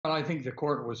Well, I think the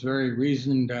court was very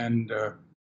reasoned and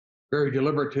very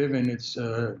deliberative in its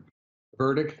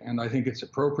verdict, and I think it's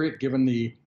appropriate given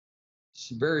the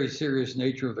very serious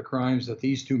nature of the crimes that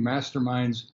these two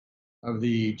masterminds of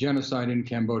the genocide in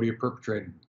Cambodia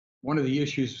perpetrated. One of the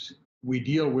issues we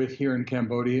deal with here in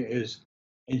Cambodia is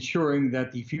ensuring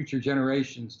that the future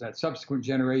generations, that subsequent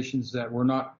generations that were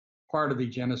not part of the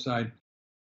genocide,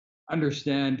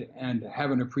 understand and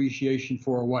have an appreciation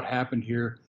for what happened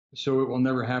here so it will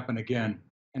never happen again.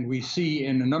 And we see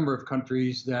in a number of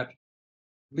countries that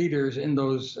leaders in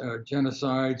those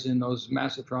genocides, in those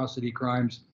mass atrocity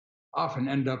crimes, often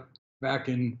end up back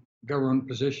in government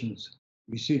positions.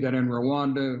 We see that in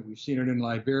Rwanda, we've seen it in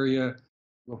Liberia,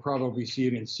 we'll probably see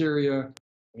it in Syria,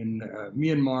 in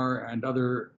Myanmar, and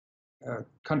other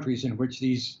countries in which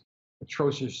these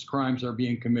atrocious crimes are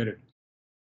being committed.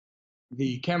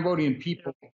 The Cambodian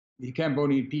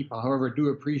people, however, do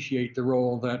appreciate the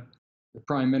role that the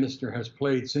Prime Minister has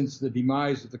played since the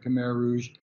demise of the Khmer Rouge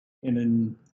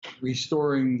in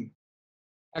restoring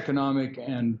economic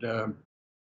and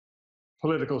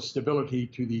political stability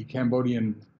to the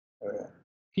Cambodian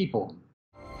people.